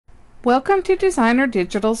Welcome to Designer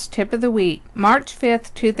Digital's Tip of the Week, March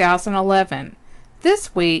 5th, 2011.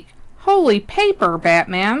 This week, holy paper,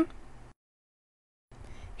 Batman!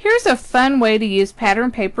 Here's a fun way to use pattern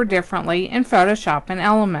paper differently in Photoshop and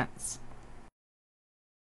Elements.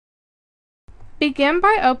 Begin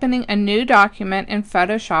by opening a new document in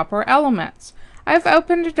Photoshop or Elements. I've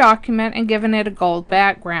opened a document and given it a gold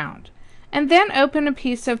background. And then open a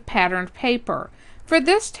piece of patterned paper. For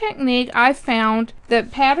this technique, I found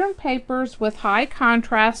that patterned papers with high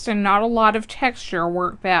contrast and not a lot of texture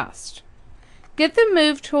work best. Get the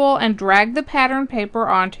Move tool and drag the patterned paper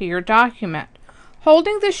onto your document.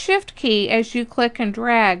 Holding the Shift key as you click and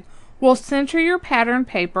drag will center your patterned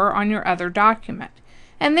paper on your other document.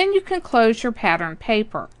 And then you can close your patterned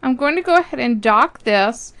paper. I'm going to go ahead and dock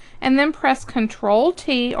this and then press Ctrl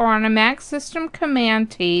T or on a Mac system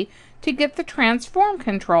Command T to get the transform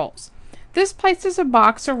controls. This places a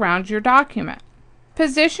box around your document.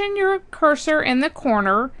 Position your cursor in the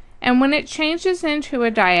corner, and when it changes into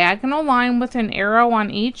a diagonal line with an arrow on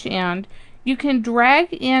each end, you can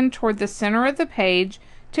drag in toward the center of the page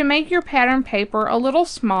to make your pattern paper a little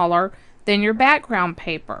smaller than your background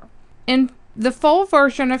paper. In the full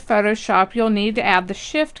version of Photoshop, you'll need to add the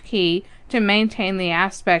Shift key to maintain the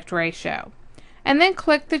aspect ratio. And then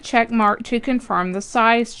click the check mark to confirm the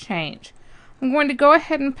size change. I'm going to go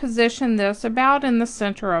ahead and position this about in the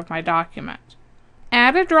center of my document.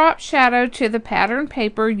 Add a drop shadow to the pattern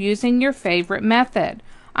paper using your favorite method.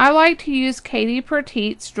 I like to use Katie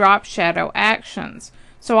Petit's drop shadow actions,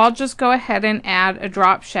 so I'll just go ahead and add a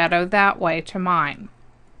drop shadow that way to mine.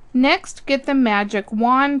 Next, get the Magic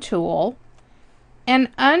Wand tool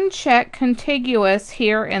and uncheck Contiguous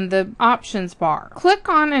here in the options bar. Click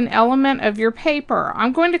on an element of your paper.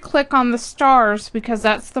 I'm going to click on the stars because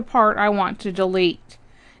that's the part I want to delete.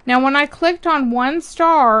 Now when I clicked on one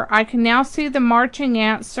star, I can now see the marching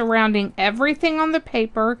ants surrounding everything on the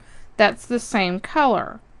paper that's the same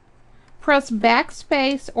color. Press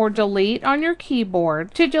Backspace or Delete on your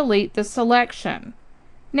keyboard to delete the selection.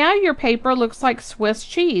 Now your paper looks like Swiss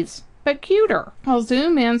cheese, but cuter. I'll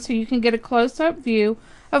zoom in so you can get a close-up view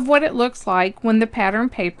of what it looks like when the pattern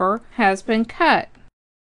paper has been cut.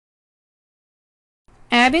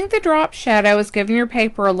 Adding the drop shadow is giving your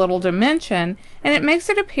paper a little dimension, and it makes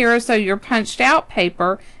it appear as though your punched out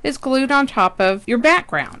paper is glued on top of your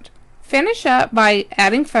background. Finish up by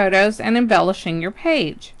adding photos and embellishing your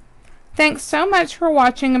page. Thanks so much for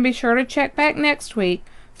watching, and be sure to check back next week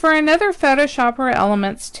for another Photoshop or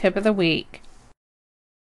Elements Tip of the Week.